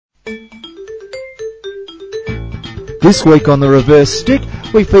This week on The Reverse Stick,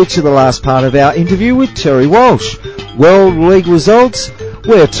 we feature the last part of our interview with Terry Walsh. World League results,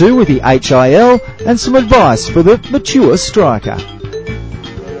 where to with the HIL, and some advice for the mature striker.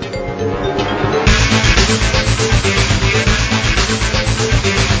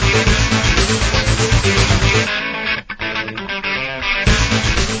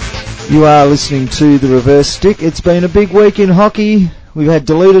 You are listening to The Reverse Stick. It's been a big week in hockey. We've had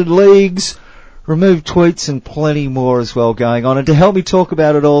deleted leagues, removed tweets and plenty more as well going on. And to help me talk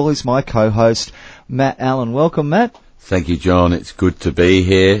about it all is my co-host, Matt Allen. Welcome, Matt. Thank you, John. It's good to be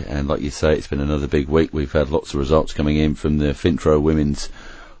here. And like you say, it's been another big week. We've had lots of results coming in from the Fintro Women's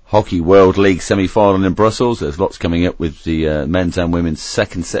Hockey World League semi-final in Brussels. There's lots coming up with the men's and women's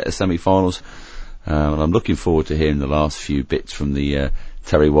second set of semi-finals. And I'm looking forward to hearing the last few bits from the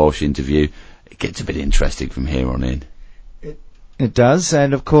Terry Walsh interview. It gets a bit interesting from here on in. It does,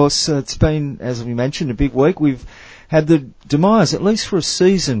 and of course it's been, as we mentioned, a big week. We've had the demise, at least for a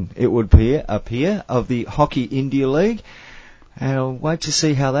season, it would appear, of the Hockey India League, and I'll wait to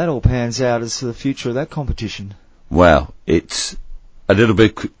see how that all pans out as to the future of that competition. Well, it's a little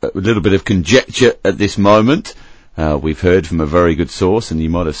bit of conjecture at this moment. We've heard from a very good source, and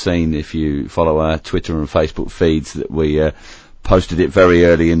you might have seen if you follow our Twitter and Facebook feeds that we posted it very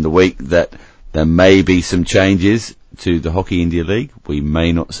early in the week that there may be some changes to the Hockey India League. We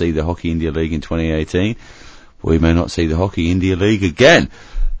may not see the Hockey India League in 2018. We may not see the Hockey India League again.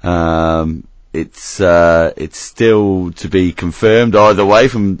 It's still to be confirmed either way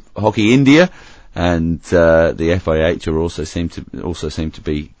from Hockey India, and the FIH are also seem to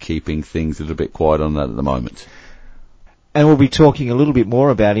be keeping things a little bit quiet on that at the moment. And we'll be talking a little bit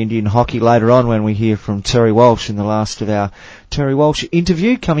more about Indian hockey later on when we hear from Terry Walsh in the last of our Terry Walsh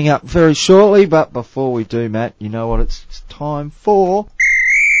interview coming up very shortly. But before we do, Matt, you know what it's time for?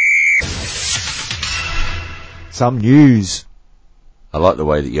 Some news. I like the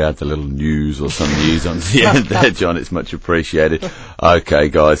way that you add the little news or some news on the end there, John. It's much appreciated. Okay,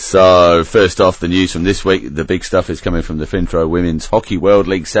 guys. So, first off, the news from this week. The big stuff is coming from the Fintro Women's Hockey World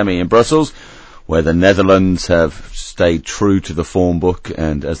League semi in Brussels, where the Netherlands have stayed true to the form book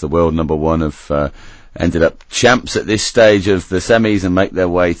and as the world number one have ended up champs at this stage of the semis and make their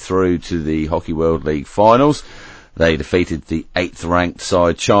way through to the Hockey World League finals. They defeated the 8th ranked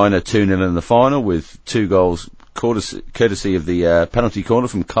side China 2-0 in the final with 2 goals courtesy of the penalty corner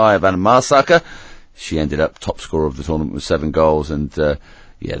from Kaya van Marsaka. She ended up top scorer of the tournament with 7 goals, and the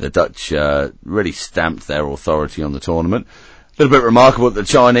Dutch really stamped their authority on the tournament. A little bit remarkable that the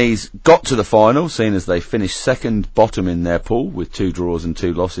Chinese got to the final, seeing as they finished second bottom in their pool with 2 draws and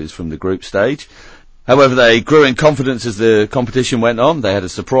 2 losses from the group stage. However, they grew in confidence as the competition went on. They had a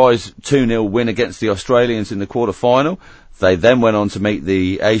surprise 2-0 win against the Australians in the quarter-final. They then went on to meet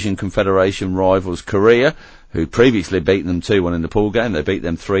the Asian Confederation rivals Korea, who previously beaten them 2-1 in the pool game. They beat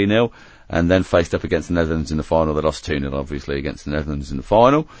them 3-0 and then faced up against the Netherlands in the final. They lost 2-0 obviously against the Netherlands in the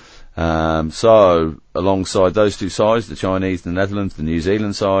final. So alongside those 2 sides, the Chinese, the Netherlands, the New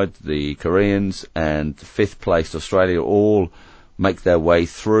Zealand side, the Koreans and 5th placed Australia all make their way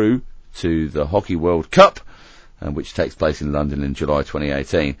through to the Hockey World Cup, which takes place in London in July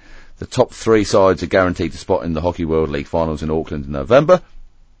 2018. The top 3 sides are guaranteed a spot in the Hockey World League finals in Auckland in November.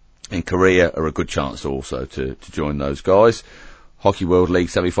 In Korea are a good chance also to join those guys. Hockey World League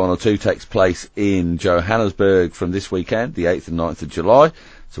semi-final 2 takes place in Johannesburg from this weekend, the 8th and 9th of July.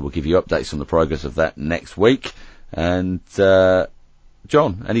 So we'll give you updates on the progress of that next week. And,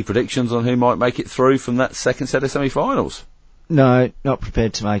 John, any predictions on who might make it through from that second set of semi-finals? No, not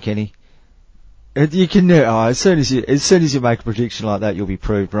prepared to make any. You can, as soon as you make a prediction like that, you'll be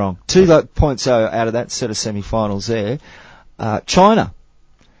proved wrong. 2 points out of that set of semi-finals there. China.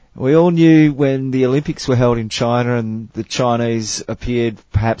 We all knew when the Olympics were held in China and the Chinese appeared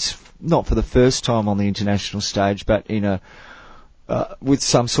perhaps not for the first time on the international stage, but in with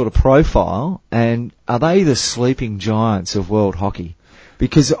some sort of profile. And are they the sleeping giants of world hockey?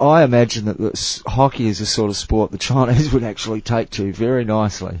 Because I imagine that hockey is a sort of sport the Chinese would actually take to very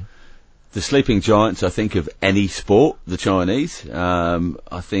nicely. The sleeping giants, I think, of any sport, the Chinese.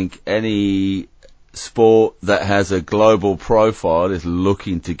 I think any sport that has a global profile is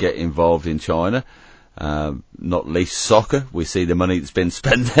looking to get involved in China. Not least soccer. We see the money that's been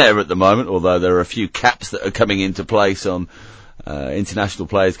spent there at the moment, although there are a few caps that are coming into place on international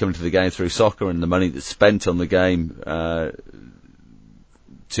players coming to the game through soccer, and the money that's spent on the game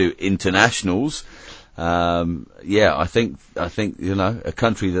to internationals. I think a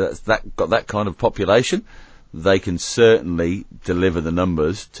country that's got that kind of population, they can certainly deliver the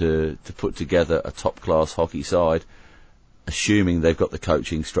numbers to put together a top class hockey side, assuming they've got the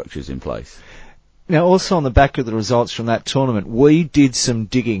coaching structures in place. Now, also on the back of the results from that tournament, we did some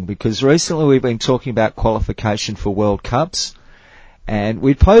digging because recently we've been talking about qualification for World Cups, and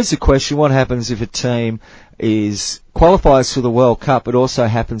we posed the question: what happens if a team qualifies for the World Cup, but also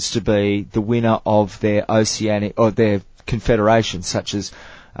happens to be the winner of their Oceanic or their confederation, such as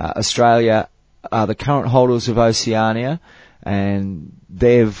Australia are the current holders of Oceania, and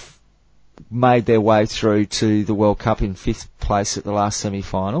they've made their way through to the World Cup in 5th place at the last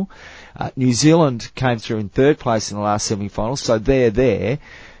semi-final. New Zealand came through in 3rd place in the last semi-final, so they're there.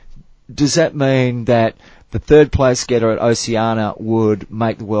 Does that mean that the 3rd place getter at Oceania would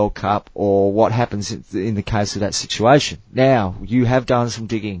make the World Cup, or what happens in the case of that situation? Now, you have done some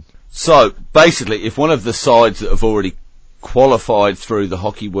digging. So, basically, if one of the sides that have already qualified through the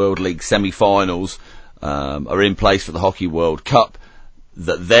Hockey World League semi-finals are in place for the Hockey World Cup,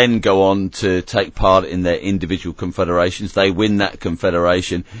 that then go on to take part in their individual confederations, they win that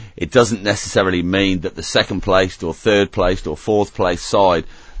confederation. It doesn't necessarily mean that the 2nd placed or 3rd placed or 4th placed side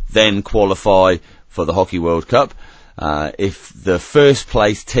then qualify for the Hockey World Cup. If the 1st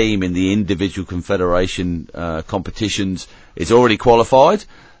place team in the individual confederation competitions is already qualified,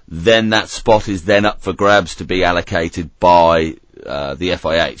 then that spot is then up for grabs to be allocated by the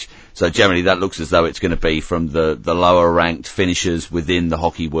FIH. So generally that looks as though it's going to be from the lower ranked finishers within the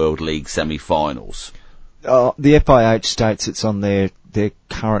Hockey World League semi-finals. The FIH states it's on their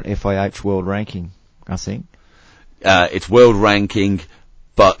current FIH world ranking, I think. It's world ranking,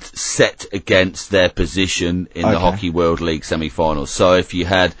 but set against their position in the Hockey World League semi-finals. So if you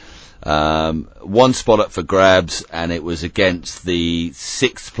had one spot up for grabs and it was against the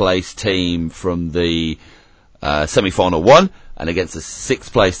 6th place team from the semi-final 1 and against the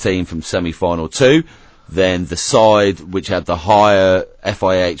 6th place team from semi-final 2, then the side which had the higher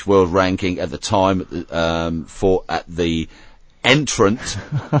FIH world ranking at the time at the entrant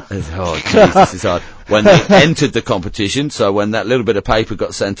this is hard, when they entered the competition, so when that little bit of paper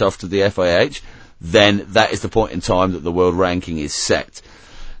got sent off to the FIH, then that is the point in time that the world ranking is set.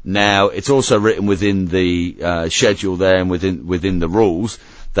 Now, it's also written within the schedule there and within the rules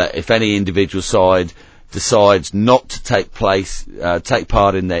that if any individual side decides not to take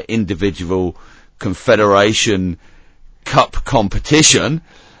part in their individual Confederation Cup competition,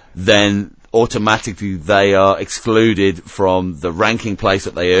 then automatically they are excluded from the ranking place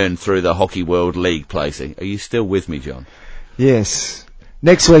that they earn through the Hockey World League placing. Are you still with me, John? Yes.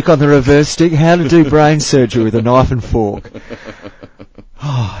 Next week on the reverse stick, how to do brain surgery with a knife and fork.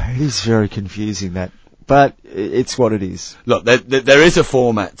 Oh, it is very confusing, that. But it's what it is. Look, there is a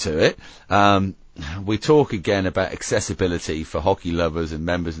format to it. We talk again about accessibility for hockey lovers and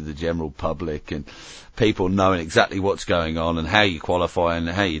members of the general public and people knowing exactly what's going on and how you qualify and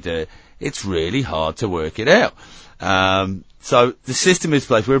how you do it. It's really hard to work it out. So the system is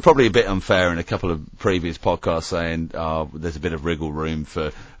placed. We were probably a bit unfair in a couple of previous podcasts saying there's a bit of wriggle room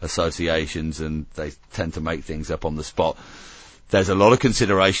for associations and they tend to make things up on the spot. There's a lot of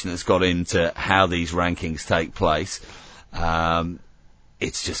consideration that's got into how these rankings take place.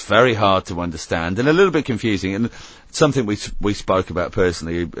 It's just very hard to understand and a little bit confusing. And something we spoke about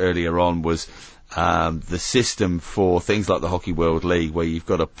personally earlier on was the system for things like the Hockey World League, where you've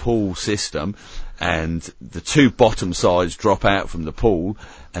got a pool system and the 2 bottom sides drop out from the pool,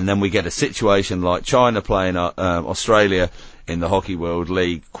 and then we get a situation like China playing Australia in the Hockey World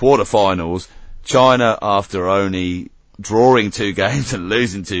League quarterfinals. China, after only drawing 2 games and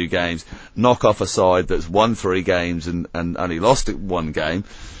losing 2 games, knock off a side that's won 3 games and only lost 1 game.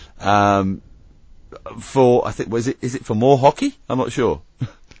 For, I think, is it for more hockey? I'm not sure.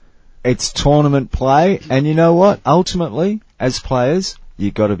 It's tournament play, and you know what? Ultimately, as players,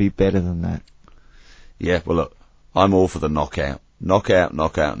 you've got to be better than that. Yeah, well look, I'm all for the knockout. Knockout,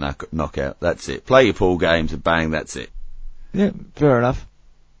 knockout, knockout. That's it. Play your pool games and bang, that's it. Yeah, fair enough.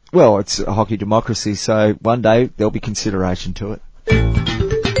 Well, it's a hockey democracy, so one day there'll be consideration to it.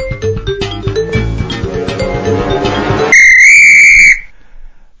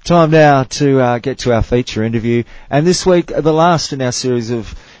 Time now to get to our feature interview, and this week, the last in our series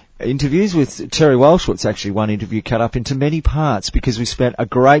of interviews with Terry Walsh. Well, it's actually one interview cut up into many parts because we spent a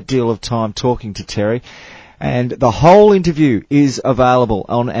great deal of time talking to Terry, and the whole interview is available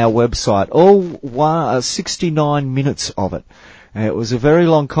on our website, all 69 minutes of it. It was a very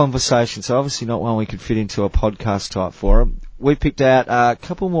long conversation, so obviously not one we could fit into a podcast type forum. We picked out a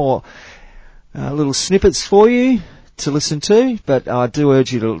couple more little snippets for you to listen to, but I do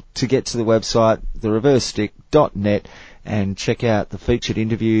urge you to get to the website, thereversestick.net, and check out the featured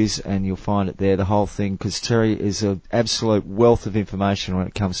interviews, and you'll find it there, the whole thing, because Terry is an absolute wealth of information when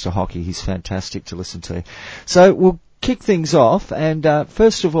it comes to hockey. He's fantastic to listen to. So we'll kick things off, and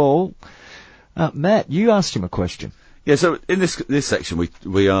first of all, Matt, you asked him a question. Yeah, so in this section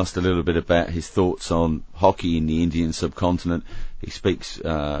we asked a little bit about his thoughts on hockey in the Indian subcontinent. He speaks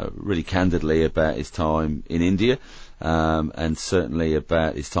really candidly about his time in India, and certainly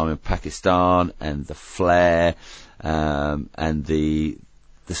about his time in Pakistan and the flair, and the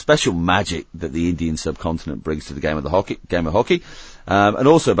special magic that the Indian subcontinent brings to the game of hockey, and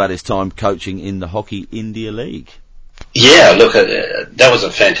also about his time coaching in the Hockey India League. Yeah, look, that was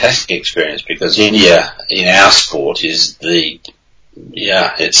a fantastic experience because India in our sport is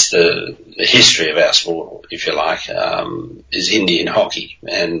it's the history of our sport, if you like, is Indian hockey.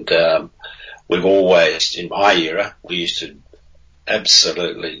 And we've always, in my era, we used to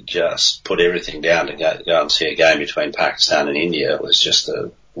absolutely just put everything down to go and see a game between Pakistan and India. It was just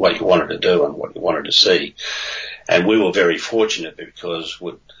what you wanted to do and what you wanted to see. And we were very fortunate because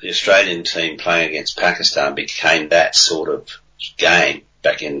the Australian team playing against Pakistan became that sort of game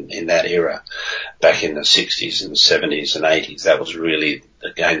back in that era, back in the 60s and 70s and 80s. That was really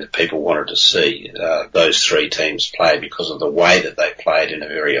the game that people wanted to see, those three teams play, because of the way that they played in a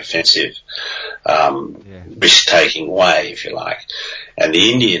very offensive, risk-taking way, if you like. And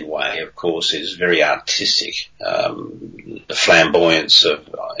the Indian way, of course, is very artistic. The flamboyance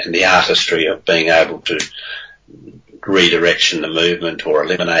and the artistry of being able to redirection the movement or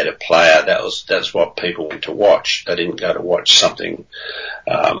eliminate a player, that's what people went to watch. They didn't go to watch something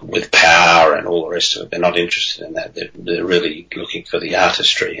with power and all the rest of it. They're not interested in that. They're really looking for the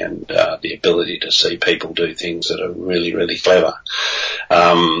artistry and the ability to see people do things that are really, really clever.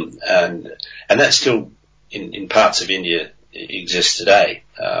 And that still in parts of India exists today.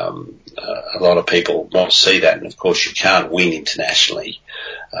 A lot of people want to see that, and of course you can't win internationally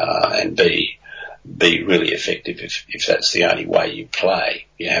and be really effective if that's the only way you play.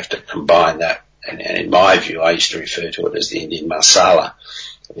 You have to combine that, and in my view, I used to refer to it as the Indian masala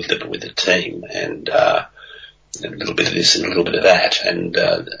with the team, and a little bit of this and a little bit of that,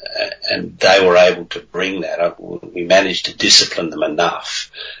 and they were able to bring that. We managed to discipline them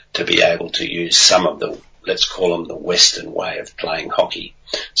enough to be able to use some of the, let's call them the Western way of playing hockey,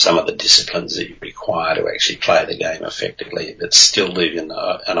 some of the disciplines that you require to actually play the game effectively, but still leave an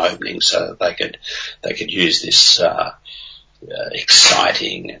opening so that they could use this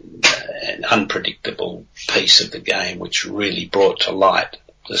exciting and unpredictable piece of the game, which really brought to light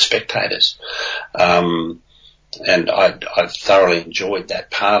the spectators. And I thoroughly enjoyed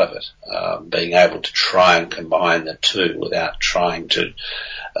that part of it, being able to try and combine the two without trying to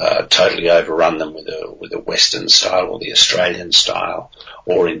totally overrun them with a Western style or the Australian style,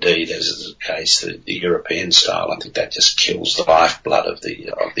 or indeed, as is the case, the European style. I think that just kills the lifeblood of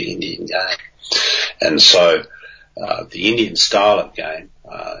the Indian game. And so the Indian style of game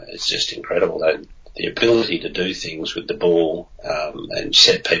is just incredible. The ability to do things with the ball and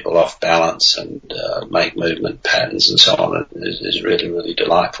set people off balance and make movement patterns and so on is really, really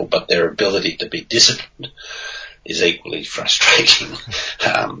delightful. But their ability to be disciplined is equally frustrating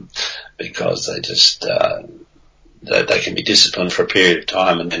because they just they can be disciplined for a period of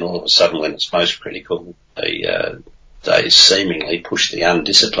time, and then all of a sudden, when it's most critical, they seemingly push the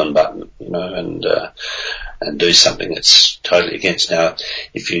undisciplined button, and do something that's totally against. Now,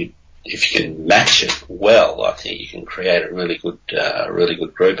 if you can match it well, I think you can create a really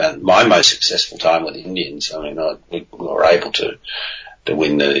good group. And my most successful time with the Indians, we were able to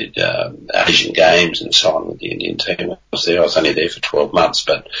win the Asian Games and so on with the Indian team. I was only there for 12 months,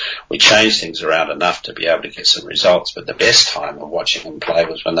 but we changed things around enough to be able to get some results. But the best time of watching them play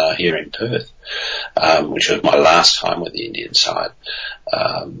was when they were here in Perth, which was my last time with the Indian side.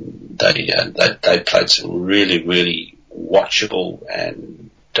 They played some really, really watchable and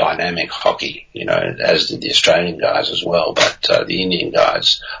dynamic hockey, as did the Australian guys as well. But the Indian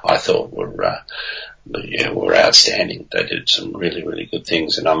guys, I thought, were outstanding. They did some really, really good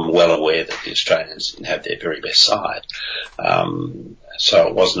things, and I'm well aware that the Australians didn't have their very best side. So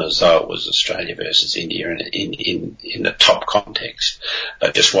it wasn't as though it was Australia versus India in the top context,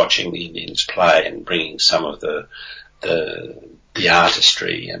 but just watching the Indians play and bringing some of the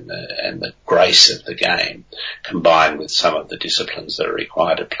artistry and the grace of the game combined with some of the disciplines that are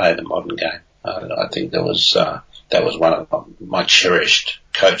required to play the modern game. I think that was one of my cherished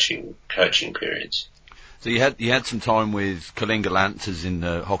coaching periods. So you had some time with Kalinga Lancers in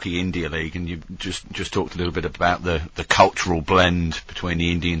the Hockey India League, and you just talked a little bit about the cultural blend between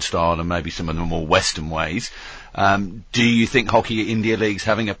the Indian style and maybe some of the more Western ways. Do you think Hockey India League's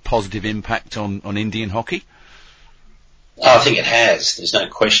having a positive impact on Indian hockey? I think it has. There's no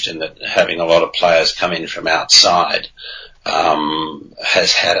question that having a lot of players come in from outside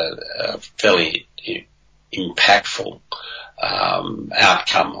has had a fairly impactful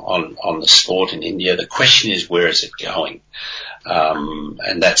outcome on the sport in India. The question is, where is it going?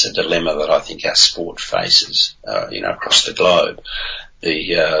 And that's a dilemma that I think our sport faces, across the globe.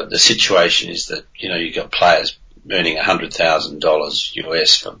 The situation is that, you've got players earning $100,000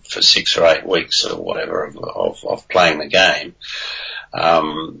 US for 6 or 8 weeks or whatever of playing the game.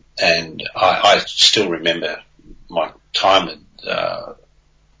 And I still remember my time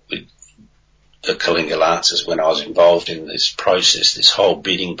with the Kalinga Lancers when I was involved in this process, this whole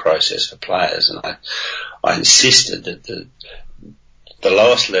bidding process for players, and I insisted that the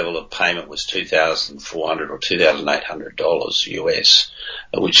lowest level of payment was $2,400 or $2,800 US,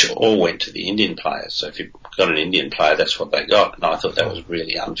 which all went to the Indian players. So if you've got an Indian player, that's what they got, and I thought that was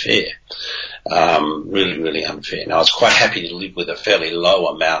really unfair. Really, really unfair. And I was quite happy to live with a fairly low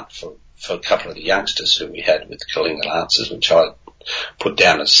amount for a couple of the youngsters who we had with the Kalinga Lancers, which I put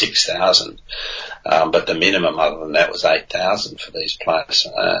down as 6,000. But the minimum other than that was 8,000 for these players,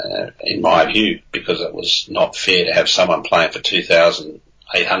 in my view, because it was not fair to have someone playing for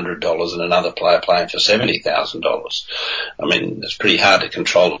 $2,800 and another player playing for $70,000. I mean, it's pretty hard to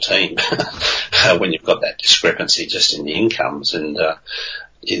control a team when you've got that discrepancy just in the incomes. And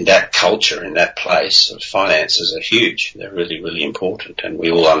in that culture, in that place, finances are huge. They're really, really important, and we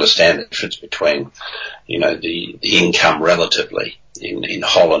all understand the difference between, the income relatively in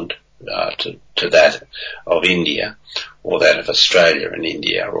Holland to that of India, or that of Australia and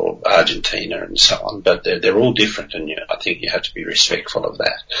India, or Argentina and so on. But they're all different, and I think you have to be respectful of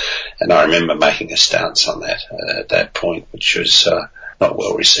that. And I remember making a stance on that at that point, which was not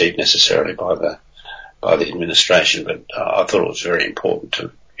well received necessarily by the administration, but I thought it was very important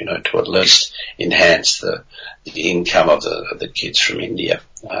to at least enhance the income of the kids from India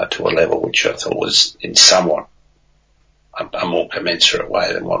to a level which I thought was in somewhat a more commensurate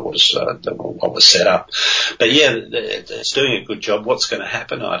way than what was set up. But yeah, it's doing a good job. What's going to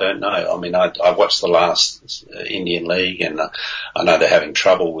happen? I don't know. I mean, I watched the last Indian League, and I know they're having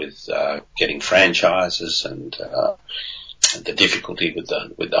trouble with getting franchises and the difficulty with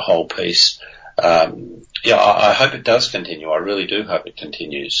the whole piece. I hope it does continue. I really do hope it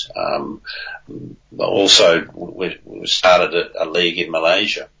continues. Also, we started a league in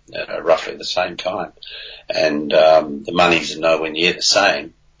Malaysia at roughly the same time, and the money's nowhere near the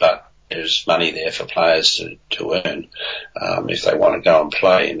same, but there's money there for players to earn if they want to go and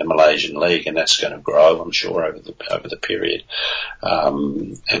play in the Malaysian league, and that's going to grow, I'm sure, over the period.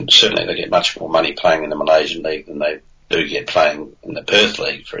 And certainly they get much more money playing in the Malaysian league than they do get playing in the Perth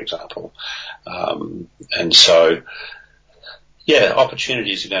League, for example. And so, yeah,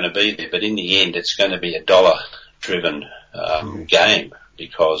 opportunities are going to be there, but in the end it's going to be a dollar-driven game,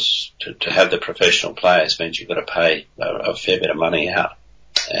 because to have the professional players means you've got to pay a fair bit of money out.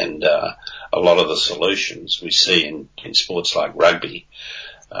 And a lot of the solutions we see in sports like rugby,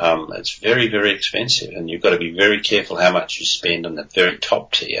 it's very, very expensive, and you've got to be very careful how much you spend on the very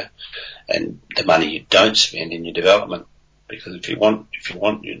top tier and the money you don't spend in your development. Because if you want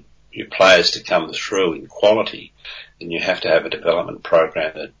your players to come through in quality, then you have to have a development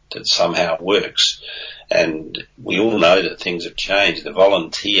program that somehow works. And we all know that things have changed. The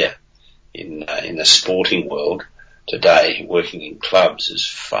volunteer in the sporting world today, working in clubs,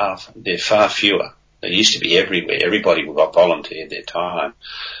 they're far fewer. They used to be everywhere. Everybody volunteered their time,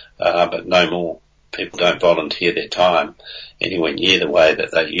 but no more. People don't volunteer their time anywhere near the way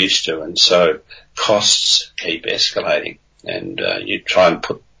that they used to, and so costs keep escalating. And you try and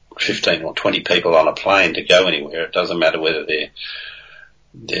put 15 or 20 people on a plane to go anywhere. It doesn't matter whether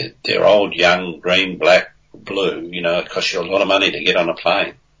they're old, young, green, black, blue. It costs you a lot of money to get on a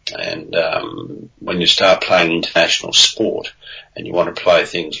plane. And when you start playing international sport and you want to play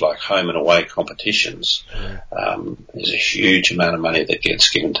things like home and away competitions, there's a huge amount of money that gets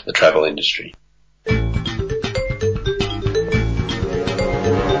given to the travel industry.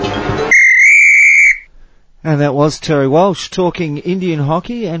 And that was Terry Walsh talking Indian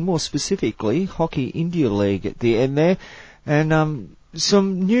hockey, and more specifically Hockey India League at the end there. And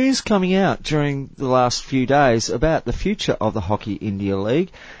some news coming out during the last few days about the future of the Hockey India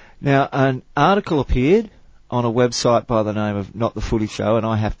League. Now, an article appeared on a website by the name of Not the Footy Show, and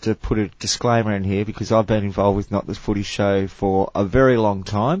I have to put a disclaimer in here because I've been involved with Not the Footy Show for a very long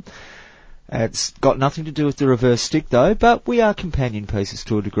time. It's got nothing to do with the reverse stick though, but we are companion pieces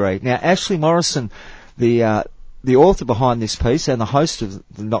to a degree. Now, Ashley Morrison, the author behind this piece and the host of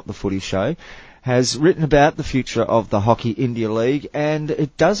the Not the Footy Show, has written about the future of the Hockey India League, and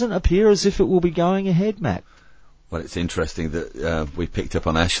it doesn't appear as if it will be going ahead, Matt. Well, it's interesting that we picked up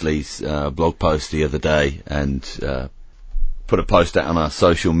on Ashley's blog post the other day and put a post out on our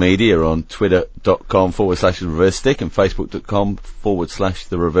social media on twitter.com/the reverse stick and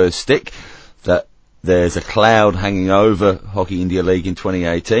facebook.com/the reverse stick that there's a cloud hanging over Hockey India League in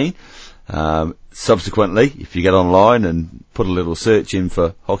 2018. Subsequently, if you get online and put a little search in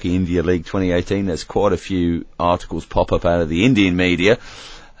for Hockey India League 2018, there's quite a few articles pop up out of the Indian media.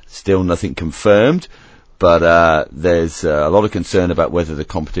 Still nothing confirmed, but there's a lot of concern about whether the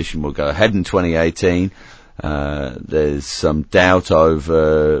competition will go ahead in 2018. There's some doubt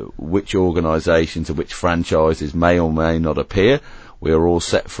over which organisations and which franchises may or may not appear. We are all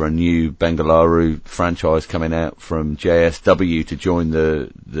set for a new Bengaluru franchise coming out from JSW to join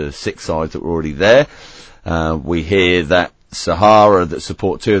the 6 sides that were already there. We hear that Sahara, that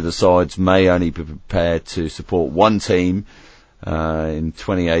support 2 of the sides, may only be prepared to support 1 team in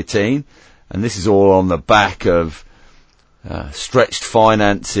 2018. And this is all on the back of stretched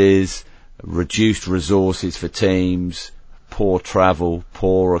finances, reduced resources for teams, poor travel,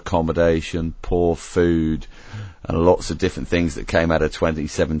 poor accommodation, poor food, and lots of different things that came out of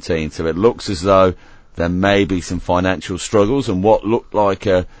 2017. So it looks as though there may be some financial struggles, and what looked like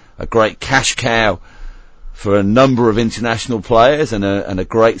a great cash cow for a number of international players and a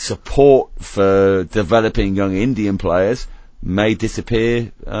great support for developing young Indian players may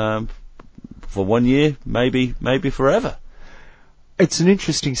disappear for 1 year, maybe forever. It's an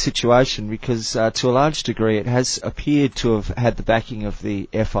interesting situation because to a large degree it has appeared to have had the backing of the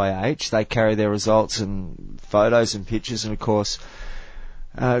FIH. They carry their results and photos and pictures, and of course,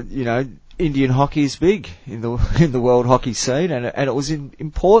 Indian hockey is big in the world hockey scene, and it was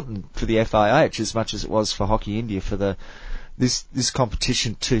important for the FIH as much as it was for Hockey India for this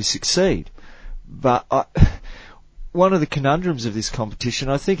competition to succeed. But one of the conundrums of this competition,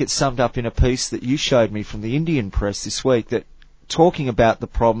 I think it's summed up in a piece that you showed me from the Indian press this week, that talking about the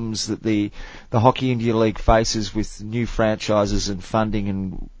problems that the Hockey India League faces with new franchises and funding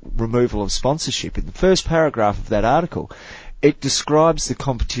and removal of sponsorship. In the first paragraph of that article, it describes the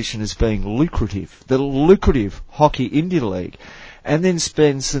competition as being lucrative, the lucrative Hockey India League, and then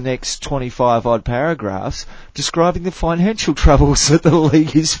spends the next 25 odd paragraphs describing the financial troubles that the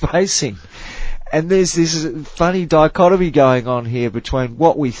league is facing. And there's this funny dichotomy going on here between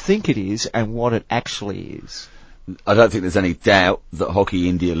what we think it is and what it actually is. I don't think there's any doubt that Hockey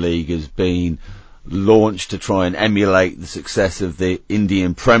India League has been launched to try and emulate the success of the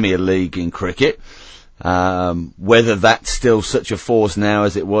Indian Premier League in cricket. Whether that's still such a force now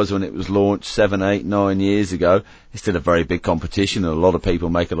as it was when it was launched 7, 8, 9 years ago, it's still a very big competition and a lot of people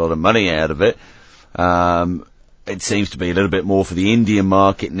make a lot of money out of it. It seems to be a little bit more for the Indian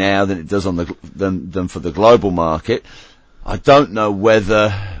market now than it does than for the global market. I don't know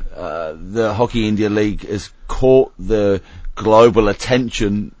whether the Hockey India League has caught the global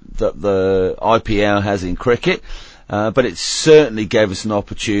attention that the IPL has in cricket, but it certainly gave us an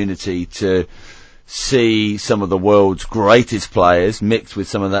opportunity to see some of the world's greatest players mixed with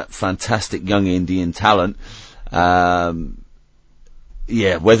some of that fantastic young Indian talent. Whether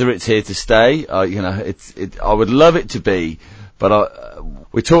it's here to stay, I would love it to be, but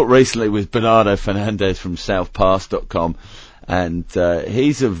we talked recently with Bernardo Fernandez from southpass.com, and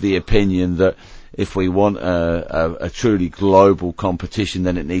he's of the opinion that if we want a truly global competition,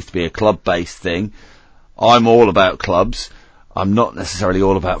 then it needs to be a club-based thing. I'm all about clubs. I'm not necessarily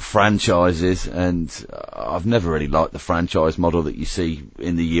all about franchises, and I've never really liked the franchise model that you see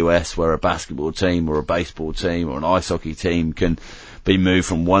in the US, where a basketball team or a baseball team or an ice hockey team can be moved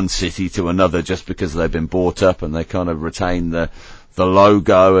from one city to another just because they've been bought up, and they kind of retain the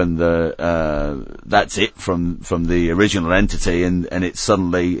logo and that's it from the original entity, and it's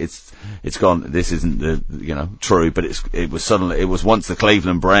suddenly it's gone. This isn't true, but it was once the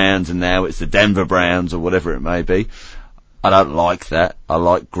Cleveland Browns and now it's the Denver Browns or whatever it may be. I don't like that. I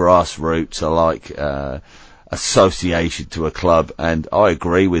like grassroots. I like association to a club, and I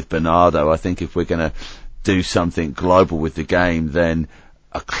agree with Bernardo. I think if we're going to do something global with the game, then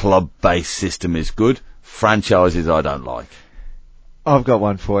a club-based system is good. Franchises I don't like. I've got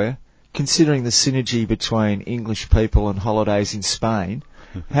one for you. Considering the synergy between English people and holidays in Spain,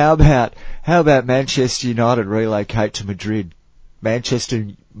 how about Manchester United relocate to Madrid? Manchester,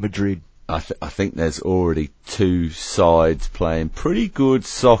 Madrid. I think there's already 2 sides playing pretty good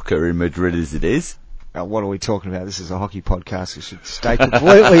soccer in Madrid as it is. Now, what are we talking about? This is a hockey podcast. We should stay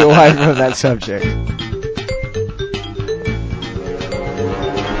completely away from that subject.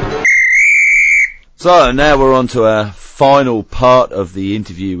 So now we're on to our final part of the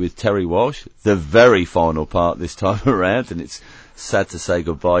interview with Terry Walsh, the very final part this time around, and it's sad to say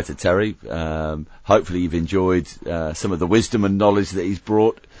goodbye to Terry. Hopefully you've enjoyed some of the wisdom and knowledge that he's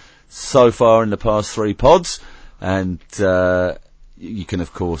brought so far in the past 3 pods. And you can,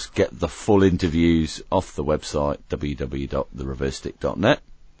 of course, get the full interviews off the website, www.thereversestick.net.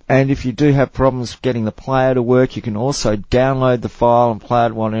 And if you do have problems getting the player to work, you can also download the file and play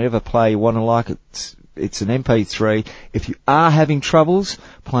it whatever player you want to like. It's an MP3. If you are having troubles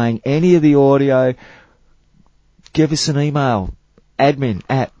playing any of the audio, give us an email,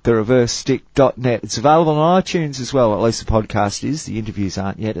 admin@thereversestick.net. It's available on iTunes as well, at least the podcast is. The interviews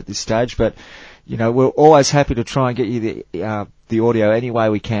aren't yet at this stage, but, you know, we're always happy to try and get you the audio any way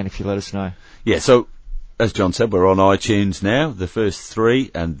we can if you let us know. Yeah, so, as John said, we're on iTunes now, the first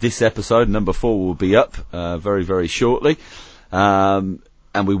 3, and this episode, number 4, will be up very, very shortly.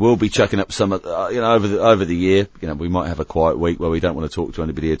 And we will be chucking up some, over the year. You know, we might have a quiet week where we don't want to talk to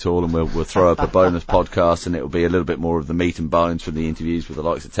anybody at all, and we'll throw up a bonus podcast, and it'll be a little bit more of the meat and bones from the interviews with the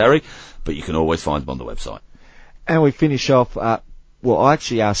likes of Terry. But you can always find them on the website. And we finish off. I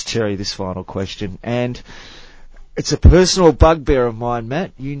actually asked Terry this final question, and it's a personal bugbear of mine,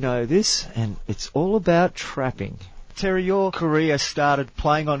 Matt. You know this, and it's all about trapping. Terry, your career started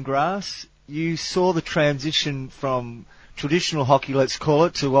playing on grass. You saw the transition from traditional hockey, let's call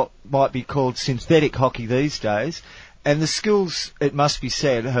it, to what might be called synthetic hockey these days. And the skills, it must be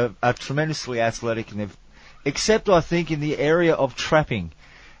said, are tremendously athletic, and except I think in the area of trapping.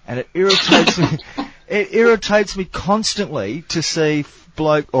 And it irritates me. It irritates me constantly to see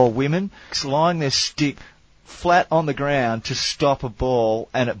bloke or women lying their stick flat on the ground to stop a ball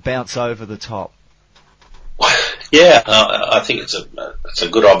and it bounce over the top. Yeah, I think it's a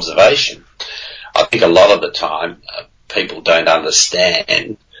good observation. I think a lot of the time people don't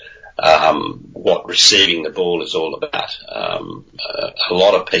understand what receiving the ball is all about. A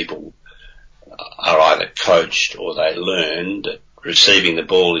lot of people are either coached or they learn that receiving the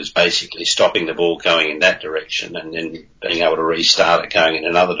ball is basically stopping the ball going in that direction and then being able to restart it going in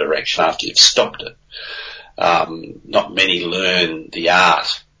another direction after you've stopped it. Not many learn the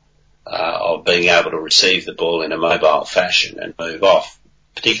art of being able to receive the ball in a mobile fashion and move off,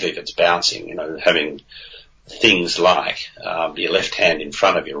 particularly if it's bouncing, you know, having things like your left hand in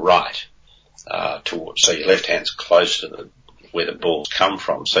front of your right, so your left hand's close to where the ball's come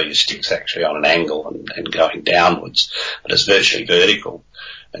from, so your stick's actually on an angle and going downwards, but it's virtually vertical.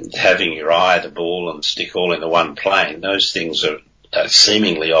 And having your eye, the ball, and the stick all in the one plane, those things are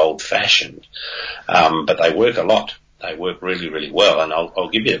seemingly old-fashioned, but they work a lot. They work really, really well, and I'll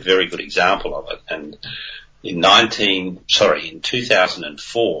give you a very good example of it. And in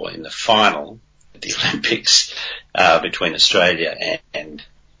 2004, in the final at the Olympics between Australia and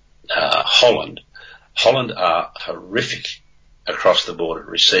Holland are horrific across the board at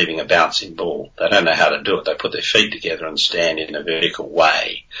receiving a bouncing ball. They don't know how to do it. They put their feet together and stand in a vertical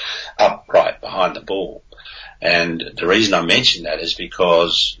way, upright behind the ball. And the reason I mention that is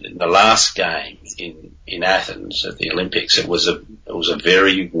because in the last game in Athens at the Olympics, it was a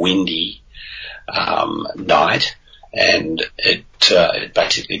very windy night, and it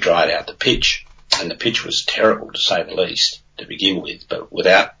basically dried out the pitch, and the pitch was terrible to say the least to begin with, but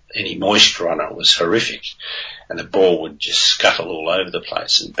without any moisture on it, it was horrific, and the ball would just scuttle all over the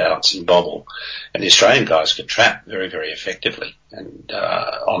place and bounce and bobble, and the Australian guys could trap very, very effectively. And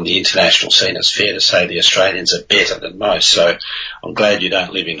on the international scene, it's fair to say the Australians are better than most. So I'm glad you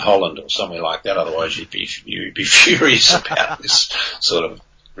don't live in Holland or somewhere like that. Otherwise, you'd be furious about this sort of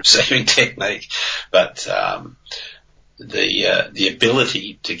receiving technique. But the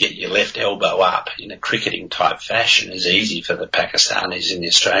ability to get your left elbow up in a cricketing type fashion is easy for the Pakistanis and the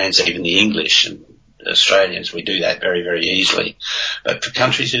Australians, even the English and Australians. We do that very, very easily. But for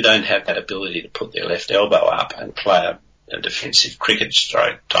countries who don't have that ability to put their left elbow up and play a defensive cricket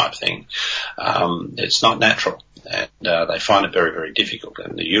stroke type thing, it's not natural, and they find it very, very difficult.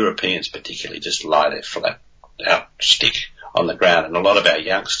 And the Europeans particularly just lie their flat out stick on the ground, and a lot of our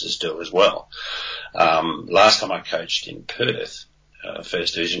youngsters do as well. Last time I coached in Perth,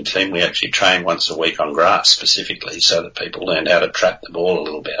 First Division team, we actually trained once a week on grass specifically so that people learned how to trap the ball a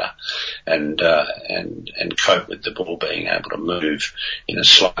little better and cope with the ball being able to move in a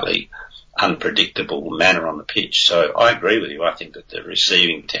slightly unpredictable manner on the pitch. So I agree with you. I think that the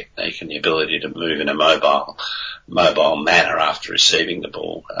receiving technique and the ability to move in a mobile manner after receiving the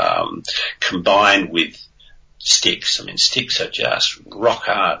ball, combined with sticks. I mean, sticks are just rock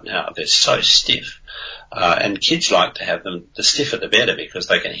hard now. They're so stiff. And kids like to have them, the stiffer the better, because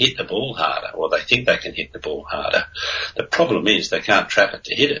they can hit the ball harder, or they think they can hit the ball harder. The problem is they can't trap it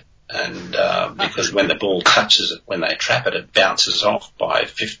to hit it. And because when the ball touches it, when they trap it, it bounces off by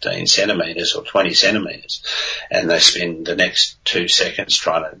 15 centimetres or 20 centimetres, and they spend the next 2 seconds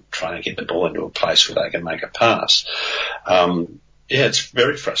trying to get the ball into a place where they can make a pass. Yeah, it's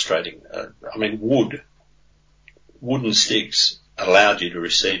very frustrating. I mean, wood wooden sticks allowed you to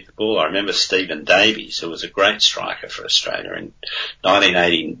receive the ball. I remember Stephen Davies, who was a great striker for Australia in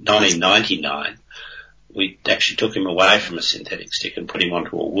 1999. We actually took him away from a synthetic stick and put him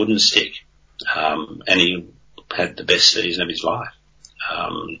onto a wooden stick, and he had the best season of his life.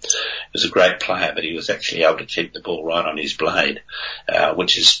 He was a great player, but he was actually able to keep the ball right on his blade,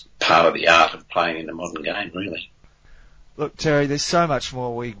 which is part of the art of playing in the modern game, really. Look, Terry, there's so much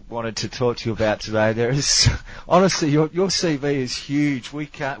more we wanted to talk to you about today. There is, honestly, your CV is huge.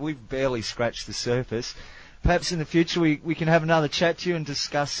 We've barely scratched the surface. Perhaps in the future we can have another chat to you and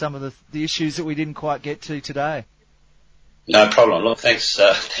discuss some of the issues that we didn't quite get to today. No problem. Look, thanks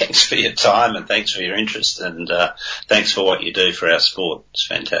for your time and thanks for your interest and thanks for what you do for our sport. It's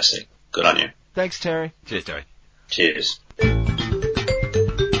fantastic. Good on you. Thanks, Terry. Cheers, Terry. Cheers.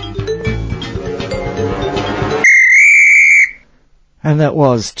 And that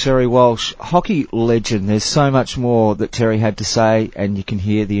was Terry Walsh, hockey legend. There's so much more that Terry had to say, and you can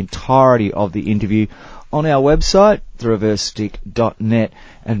hear the entirety of the interview on our website, thereversestick.net.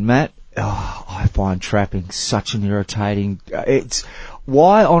 And Matt, I find trapping such an irritating... It's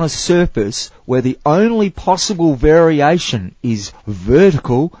why on a surface where the only possible variation is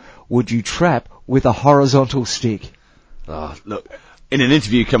vertical would you trap with a horizontal stick? Oh, look, in an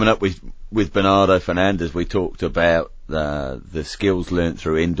interview coming up with Bernardo Fernandez, we talked about the skills learnt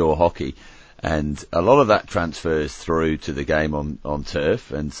through indoor hockey, and a lot of that transfers through to the game on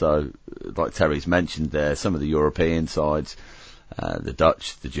turf. And so, like Terry's mentioned there, some of the European sides, the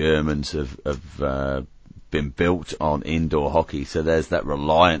Dutch, the Germans have been built on indoor hockey, so there's that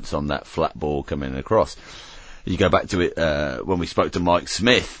reliance on that flat ball coming across. You go back to it when we spoke to Mike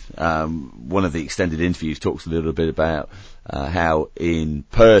Smith, one of the extended interviews talks a little bit about how in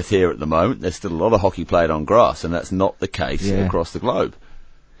Perth here at the moment there's still a lot of hockey played on grass, and that's not the case across the globe.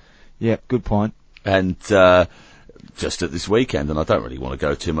 Yeah, good point. And just at this weekend, and I don't really want to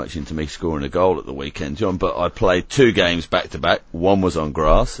go too much into me scoring a goal at the weekend, John, but I played 2 games back to back. One was on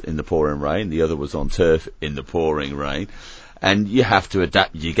grass in the pouring rain, the other was on turf in the pouring rain, and you have to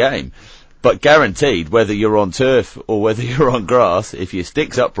adapt your game. But guaranteed, whether you're on turf or whether you're on grass, if your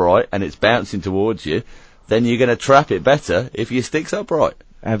stick's upright and it's bouncing towards you, then you're going to trap it better if your stick's upright.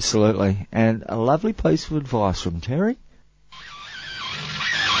 Absolutely. And a lovely piece of advice from Terry.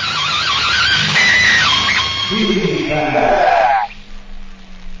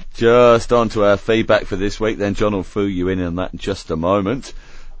 Just on to our feedback for this week, then John will fill you in on that in just a moment.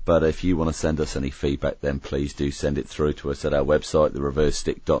 But if you want to send us any feedback, then please do send it through to us at our website,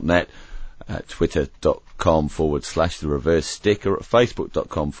 thereversestick.net, at twitter.com/thereversestick, or at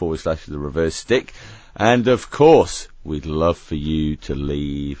facebook.com/thereversestick. And of course, we'd love for you to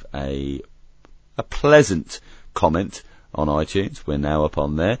leave a pleasant comment on iTunes. We're now up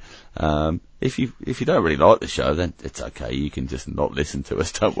on there. If you don't really like the show, then it's okay. You can just not listen to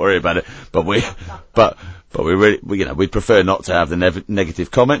us. Don't worry about it. But we really, we'd prefer not to have the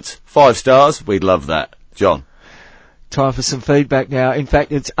negative comments. 5 stars, we'd love that. John. Time for some feedback now. In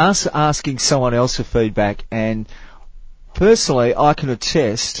fact, it's us asking someone else for feedback, and personally, I can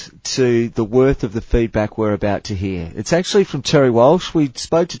attest to the worth of the feedback we're about to hear. It's actually from Terry Walsh. We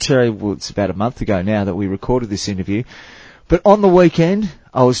spoke to Terry, it's about a month ago now that we recorded this interview. But on the weekend,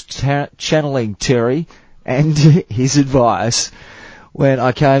 I was channeling Terry and his advice when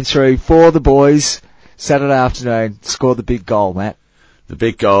I came through for the boys Saturday afternoon, scored the big goal, Matt. The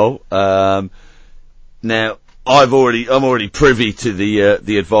big goal. Now, I'm already privy to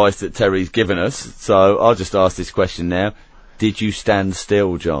the advice that Terry's given us, so I'll just ask this question now. Did you stand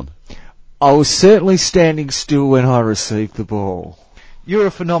still, John? I was certainly standing still when I received the ball. You're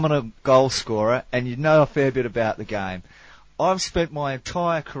a phenomenal goal scorer, and you know a fair bit about the game. I've spent my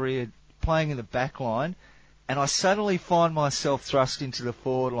entire career playing in the back line, and I suddenly find myself thrust into the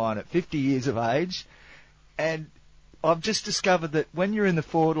forward line at 50 years of age, and I've just discovered that when you're in the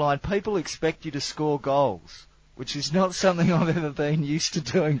forward line, people expect you to score goals, which is not something I've ever been used to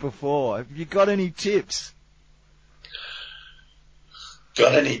doing before. Have you got any tips?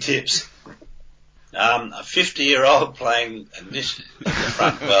 Got any tips? A 50-year-old playing in the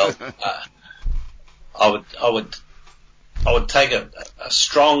front. Well, I would take a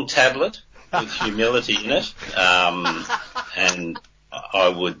strong tablet with humility in it, and I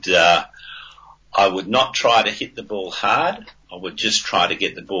would not try to hit the ball hard. I would just try to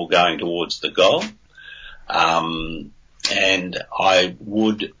get the ball going towards the goal. And I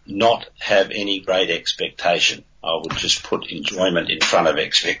would not have any great expectation. I would just put enjoyment in front of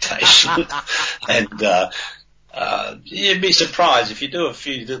expectation. And you'd be surprised if you do a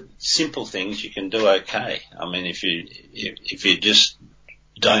few simple things, you can do okay. I mean, if you just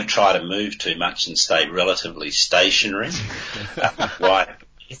don't try to move too much and stay relatively stationary. Why?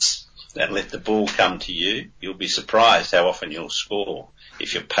 And let the ball come to you. You'll be surprised how often you'll score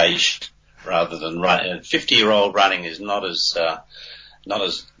if you're patient rather than run. 50-year-old running is not as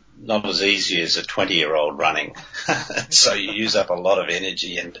easy as a 20-year-old running. So you use up a lot of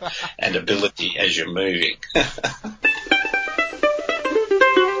energy and ability as you're moving.